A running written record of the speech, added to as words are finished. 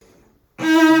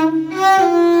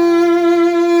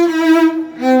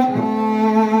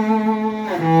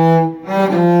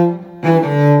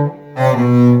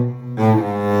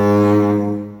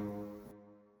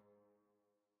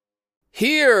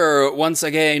Once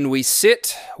again we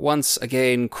sit, once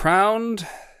again crowned,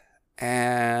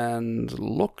 and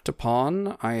looked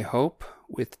upon, I hope,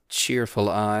 with cheerful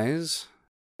eyes.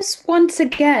 Yes, once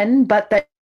again, but that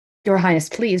your highness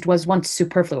pleased was once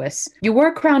superfluous. You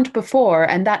were crowned before,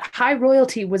 and that high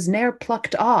royalty was ne'er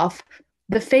plucked off,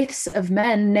 the faiths of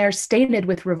men ne'er stained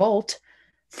with revolt.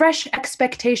 Fresh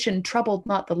expectation troubled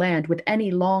not the land with any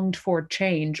longed for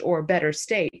change or better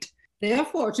state.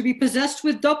 Therefore, to be possessed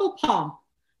with double pomp,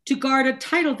 to guard a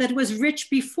title that was rich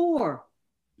before,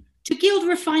 to gild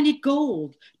refined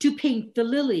gold, to paint the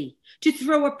lily, to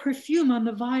throw a perfume on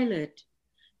the violet,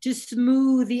 to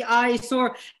smooth the ice,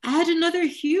 or add another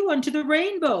hue unto the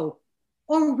rainbow,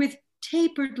 or with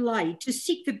tapered light to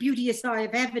seek the beauteous eye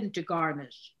of heaven to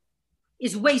garnish,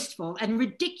 is wasteful and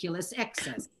ridiculous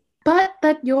excess. But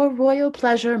that your royal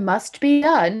pleasure must be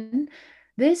done,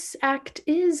 this act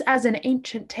is as an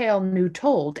ancient tale new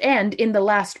told, and in the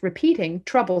last repeating,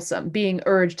 troublesome, being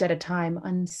urged at a time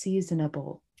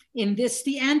unseasonable. In this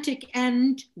the antic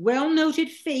and well-noted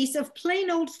face of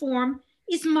plain old form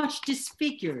is much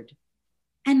disfigured,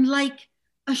 and like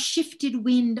a shifted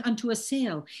wind unto a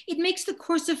sail, it makes the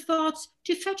course of thoughts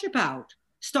to fetch about,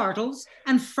 startles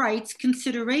and frights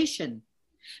consideration,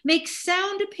 makes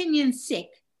sound opinion sick,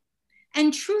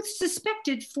 and truth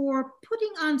suspected for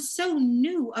putting on so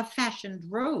new a fashioned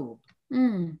robe.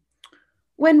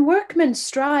 When workmen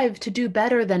strive to do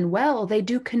better than well, they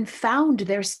do confound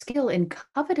their skill in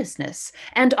covetousness,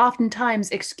 and oftentimes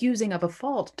excusing of a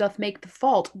fault doth make the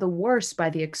fault the worse by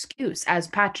the excuse, as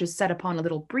patches set upon a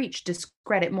little breach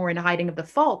discredit more in hiding of the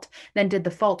fault than did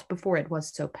the fault before it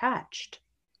was so patched.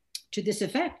 To this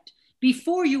effect,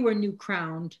 before you were new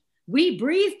crowned, we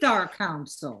breathed our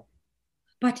counsel,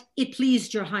 but it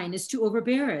pleased your highness to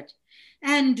overbear it.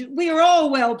 And we are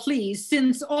all well pleased,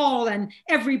 since all and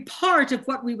every part of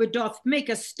what we would doth make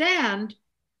us stand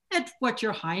at what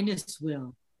your highness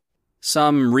will.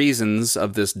 Some reasons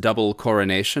of this double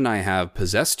coronation I have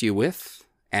possessed you with,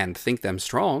 and think them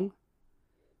strong.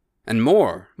 And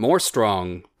more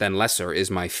strong than lesser is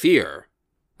my fear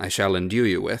I shall endue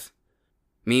you with.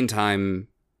 Meantime,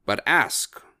 but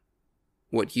ask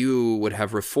what you would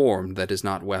have reformed that is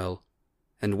not well,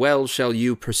 and well shall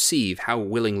you perceive how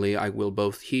willingly I will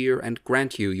both hear and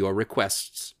grant you your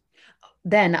requests.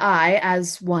 Then I,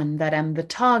 as one that am the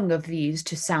tongue of these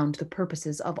to sound the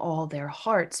purposes of all their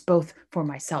hearts, both for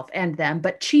myself and them,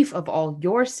 but chief of all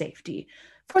your safety,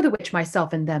 for the which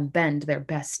myself and them bend their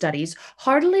best studies,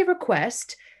 heartily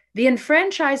request the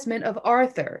enfranchisement of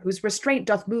Arthur, whose restraint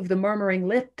doth move the murmuring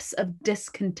lips of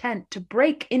discontent to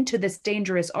break into this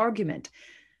dangerous argument.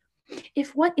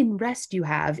 If what in rest you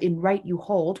have, in right you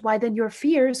hold, why then your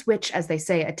fears, which, as they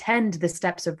say, attend the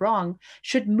steps of wrong,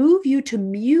 should move you to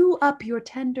mew up your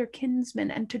tender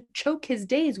kinsman, and to choke his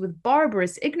days with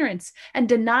barbarous ignorance, and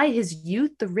deny his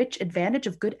youth the rich advantage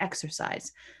of good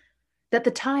exercise. That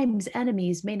the time's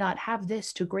enemies may not have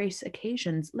this to grace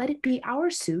occasions, let it be our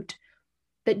suit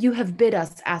that you have bid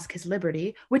us ask his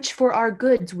liberty, which for our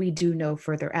goods we do no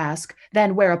further ask,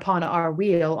 than whereupon our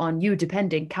weal, on you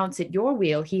depending, counts it your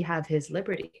weal he have his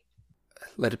liberty.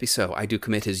 Let it be so. I do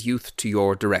commit his youth to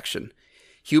your direction.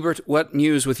 Hubert, what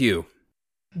news with you?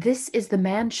 This is the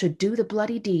man should do the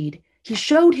bloody deed. He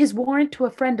showed his warrant to a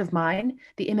friend of mine.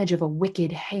 The image of a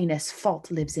wicked, heinous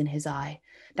fault lives in his eye.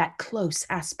 That close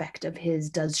aspect of his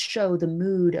does show the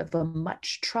mood of a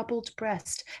much troubled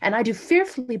breast, and I do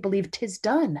fearfully believe 'tis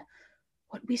done,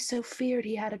 what we so feared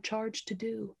he had a charge to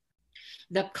do.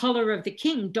 The color of the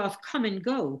king doth come and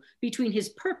go between his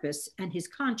purpose and his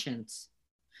conscience,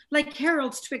 like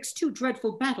heralds twixt two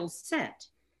dreadful battles set.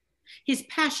 His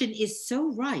passion is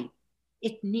so ripe,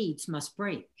 it needs must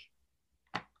break.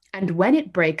 And when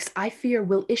it breaks, I fear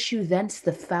will issue thence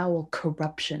the foul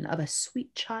corruption of a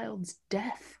sweet child's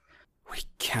death. We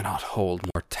cannot hold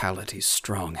mortality's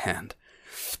strong hand.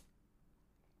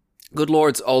 Good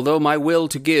lords, although my will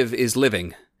to give is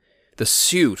living, the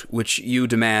suit which you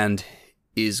demand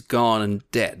is gone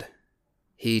and dead.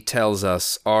 He tells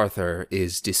us Arthur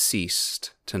is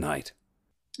deceased tonight.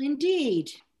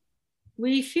 Indeed,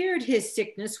 we feared his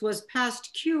sickness was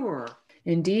past cure.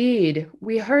 Indeed,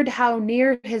 we heard how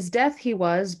near his death he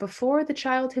was before the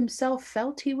child himself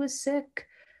felt he was sick.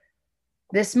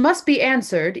 This must be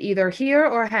answered either here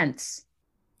or hence.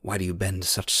 Why do you bend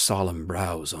such solemn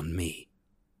brows on me?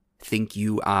 Think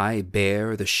you I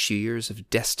bear the shears of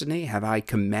destiny? Have I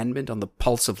commandment on the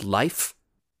pulse of life?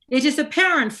 It is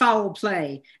apparent foul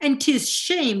play, and 'tis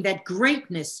shame that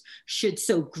greatness should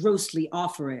so grossly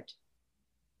offer it.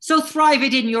 So thrive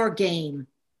it in your game,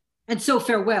 and so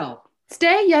farewell.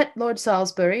 Stay yet, Lord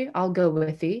Salisbury, I'll go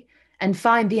with thee, and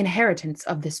find the inheritance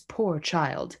of this poor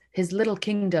child, his little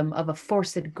kingdom of a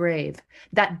forced grave,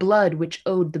 that blood which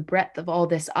owed the breadth of all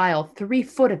this isle 3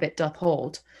 foot of it doth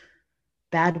hold.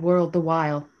 Bad world the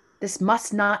while. This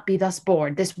must not be thus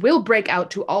born. This will break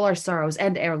out to all our sorrows,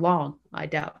 and ere long, I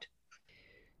doubt.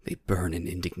 They burn in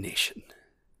indignation.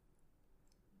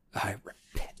 I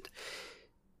repent.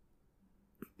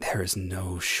 There is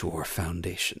no sure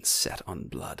foundation set on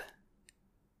blood.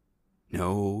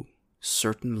 No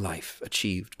certain life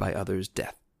achieved by others'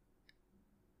 death.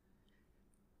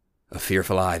 A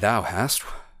fearful eye thou hast.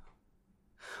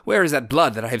 Where is that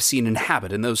blood that I have seen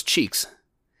inhabit in those cheeks?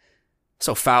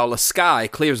 So foul a sky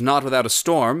clears not without a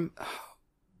storm.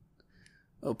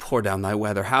 Oh, pour down thy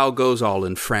weather. How goes all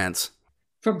in France?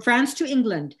 From France to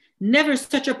England, never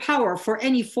such a power for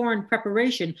any foreign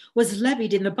preparation was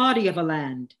levied in the body of a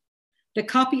land. The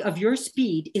copy of your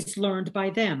speed is learned by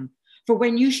them, for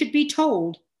when you should be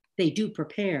told, they do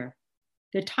prepare.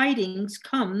 The tidings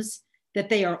comes that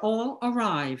they are all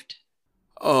arrived.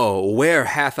 Oh, where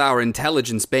hath our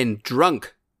intelligence been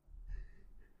drunk?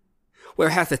 Where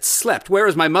hath it slept? Where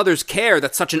is my mother's care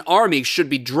that such an army should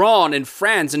be drawn in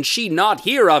France, and she not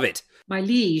hear of it? My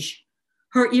liege,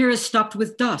 her ear is stopped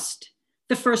with dust.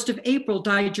 The 1st of April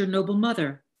died your noble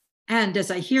mother. And as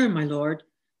I hear, my lord,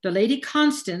 the Lady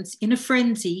Constance, in a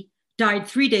frenzy, died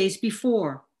 3 days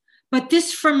before. But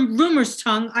this from rumor's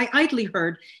tongue I idly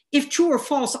heard. If true or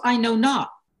false, I know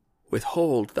not.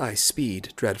 Withhold thy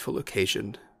speed, dreadful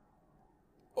occasion.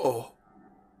 Oh,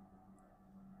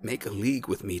 make a league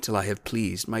with me till I have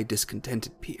pleased my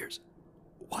discontented peers.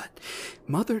 What?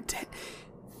 Mother dead?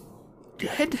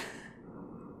 Dead?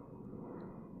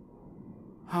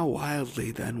 How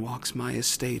wildly then walks my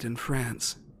estate in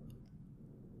France.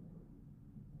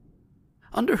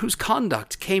 Under whose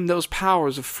conduct came those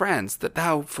powers of France that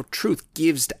thou for truth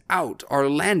givest out are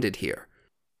landed here?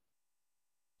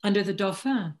 Under the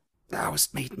Dauphin. Thou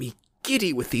hast made me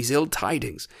giddy with these ill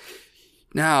tidings.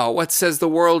 Now, what says the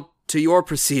world to your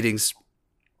proceedings?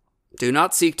 Do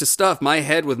not seek to stuff my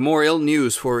head with more ill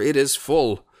news, for it is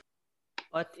full.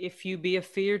 But if you be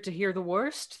afeard to hear the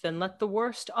worst, then let the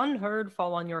worst unheard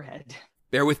fall on your head.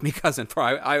 Bear with me, cousin, for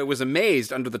I was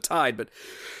amazed under the tide, but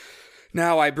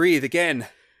now I breathe again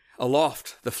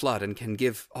aloft the flood, and can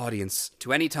give audience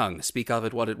to any tongue, speak of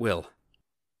it what it will.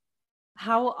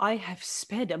 How I have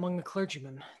sped among the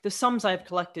clergymen, the sums I have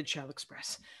collected shall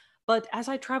express. But as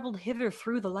I travelled hither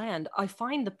through the land, I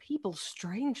find the people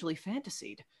strangely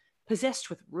fantasied, possessed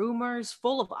with rumours,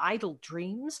 full of idle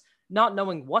dreams, not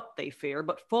knowing what they fear,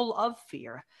 but full of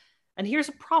fear. And here's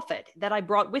a prophet that I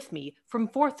brought with me from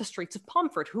forth the streets of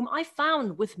Pomfret, whom I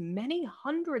found with many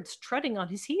hundreds treading on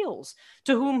his heels,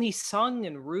 to whom he sung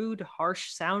in rude,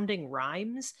 harsh-sounding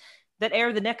rhymes, that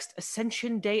ere the next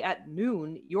Ascension Day at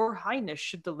noon, your highness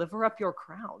should deliver up your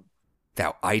crown.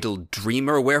 Thou idle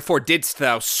dreamer, wherefore didst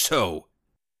thou so?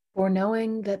 For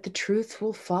knowing that the truth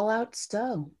will fall out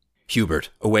so. Hubert,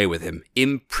 away with him,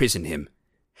 imprison him.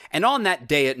 And on that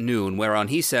day at noon, whereon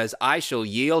he says, I shall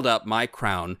yield up my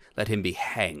crown, let him be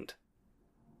hanged.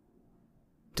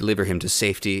 Deliver him to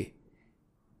safety,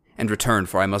 and return,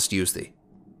 for I must use thee.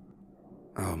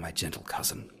 Oh, my gentle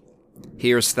cousin,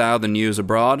 hearest thou the news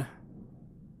abroad?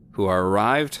 Who are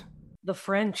arrived? The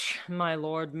French, my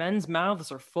lord, men's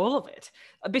mouths are full of it.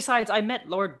 Besides, I met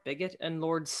Lord Bigot and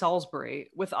Lord Salisbury,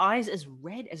 with eyes as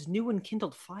red as new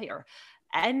enkindled fire,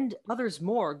 and others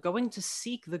more, going to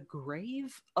seek the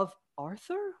grave of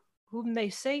Arthur, whom they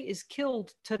say is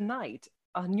killed tonight,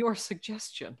 on your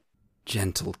suggestion.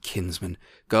 Gentle kinsman,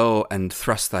 go and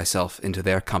thrust thyself into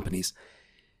their companies.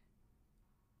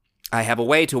 I have a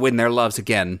way to win their loves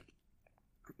again.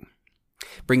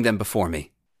 Bring them before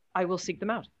me. I will seek them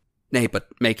out. Nay, but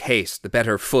make haste, the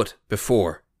better foot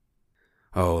before.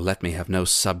 Oh, let me have no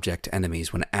subject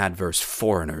enemies when adverse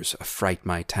foreigners affright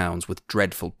my towns with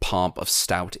dreadful pomp of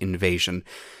stout invasion.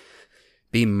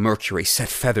 Be Mercury, set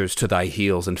feathers to thy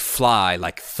heels, and fly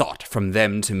like thought from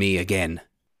them to me again.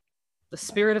 The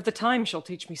spirit of the time shall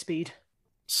teach me speed.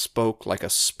 Spoke like a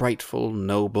spriteful,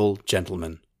 noble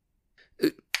gentleman.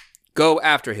 Go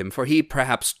after him, for he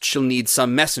perhaps shall need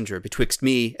some messenger betwixt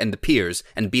me and the peers,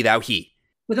 and be thou he.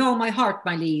 With all my heart,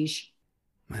 my liege.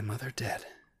 My mother dead.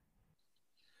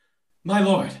 My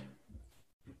lord,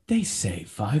 they say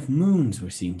 5 moons were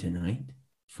seen tonight,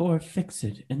 4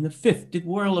 fixed, and the 5th did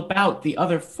whirl about the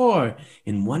other 4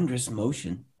 in wondrous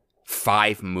motion.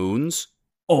 5 moons?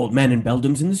 Old men and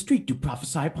beldams in the street do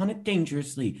prophesy upon it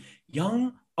dangerously.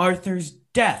 Young Arthur's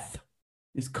death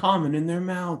is common in their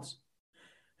mouths.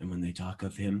 And when they talk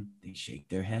of him, they shake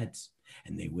their heads,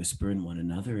 and they whisper in one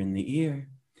another in the ear,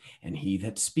 And he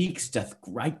that speaks doth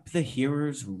gripe the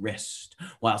hearer's wrist,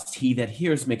 whilst he that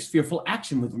hears makes fearful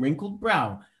action with wrinkled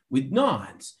brow, with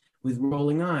nods, with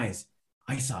rolling eyes.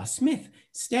 I saw a smith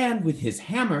stand with his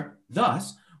hammer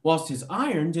thus, whilst his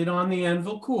iron did on the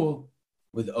anvil cool,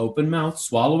 with open mouth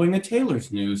swallowing a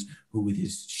tailor's news, who with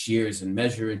his shears and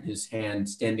measure in his hand,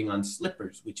 standing on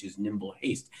slippers which his nimble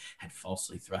haste had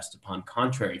falsely thrust upon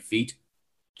contrary feet,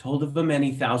 told of the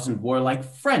many thousand warlike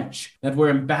French that were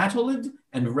embattled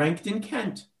and ranked in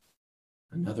Kent.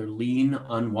 Another lean,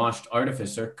 unwashed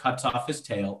artificer cuts off his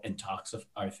tail and talks of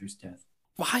Arthur's death.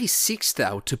 Why seekst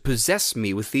thou to possess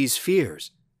me with these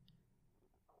fears?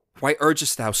 Why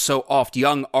urgest thou so oft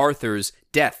young Arthur's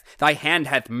death? Thy hand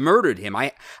hath murdered him.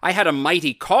 I had a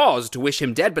mighty cause to wish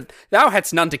him dead, but thou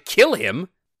hadst none to kill him.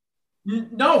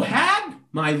 No had,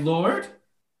 my lord.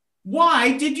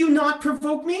 Why did you not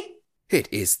provoke me? It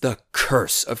is the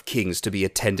curse of kings to be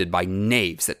attended by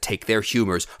knaves that take their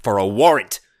humours for a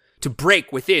warrant, to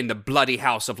break within the bloody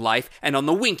house of life, and on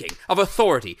the winking of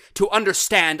authority, to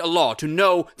understand a law, to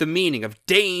know the meaning of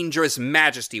dangerous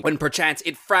majesty, when perchance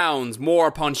it frowns more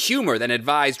upon humour than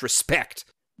advised respect.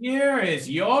 Here is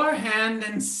your hand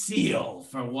and seal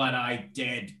for what I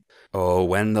did. Oh,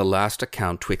 when the last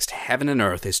account twixt heaven and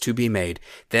earth is to be made,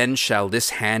 then shall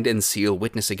this hand and seal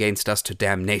witness against us to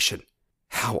damnation.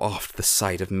 How oft the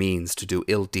sight of means to do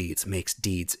ill deeds makes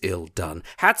deeds ill done.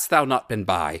 Hadst thou not been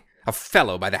by, a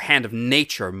fellow by the hand of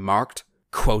nature marked,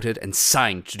 quoted, and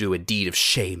signed to do a deed of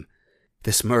shame,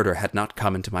 this murder had not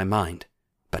come into my mind.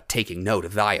 But taking note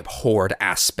of thy abhorred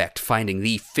aspect, finding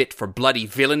thee fit for bloody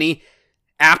villainy,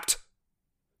 apt,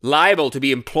 liable to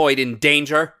be employed in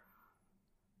danger,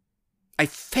 I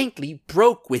faintly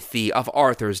broke with thee of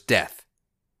Arthur's death,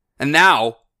 and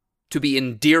thou, to be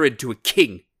endeared to a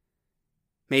king,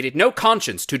 made it no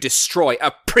conscience to destroy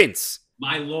a prince.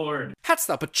 My lord. Hadst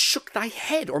thou but shook thy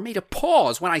head, or made a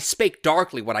pause when I spake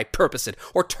darkly what I purposed,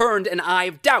 or turned an eye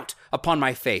of doubt upon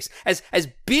my face, as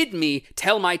bid me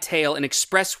tell my tale in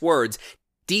express words,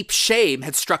 deep shame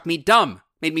had struck me dumb,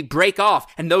 made me break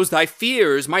off, and those thy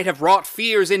fears might have wrought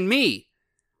fears in me.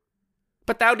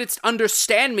 But thou didst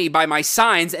understand me by my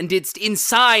signs, and didst in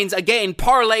signs again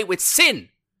parley with sin.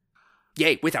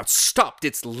 Yea, without stop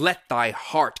didst let thy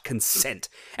heart consent,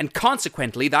 and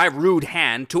consequently thy rude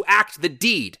hand to act the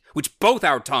deed, which both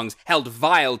our tongues held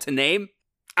vile to name.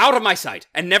 Out of my sight,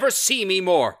 and never see me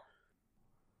more.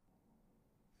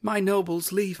 My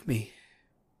nobles leave me,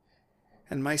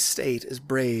 and my state is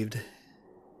braved,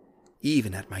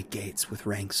 even at my gates with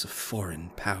ranks of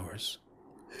foreign powers.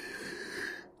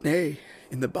 Nay,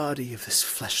 in the body of this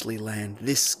fleshly land,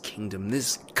 this kingdom,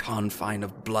 this confine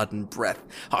of blood and breath,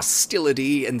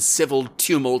 hostility and civil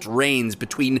tumult reigns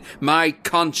between my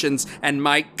conscience and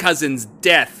my cousin's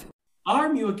death.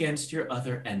 Arm you against your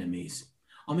other enemies.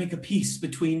 I'll make a peace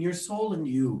between your soul and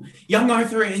you. Young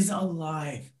Arthur is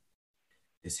alive.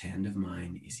 This hand of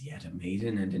mine is yet a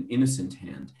maiden and an innocent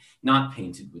hand, not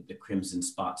painted with the crimson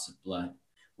spots of blood.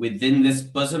 Within this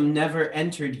bosom never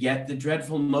entered yet the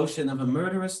dreadful motion of a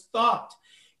murderous thought.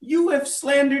 You have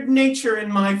slandered nature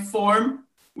in my form,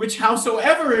 which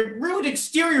howsoever rude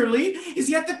exteriorly is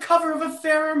yet the cover of a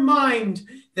fairer mind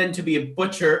than to be a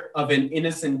butcher of an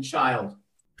innocent child.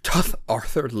 Doth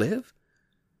Arthur live?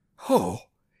 Oh!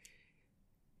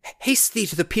 Haste thee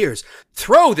to the peers,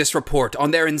 throw this report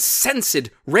on their incensed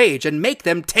rage, and make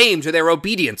them tame to their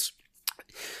obedience.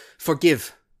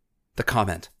 Forgive the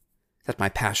comment that my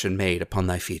passion made upon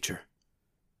thy feature,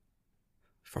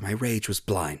 for my rage was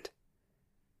blind,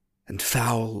 and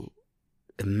foul,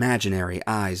 imaginary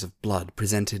eyes of blood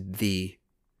presented thee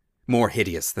more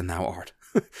hideous than thou art.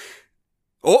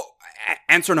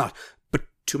 Answer not, but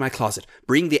to my closet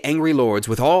bring the angry lords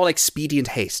with all expedient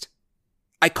haste.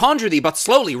 I conjure thee, but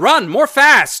slowly, run, more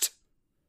fast!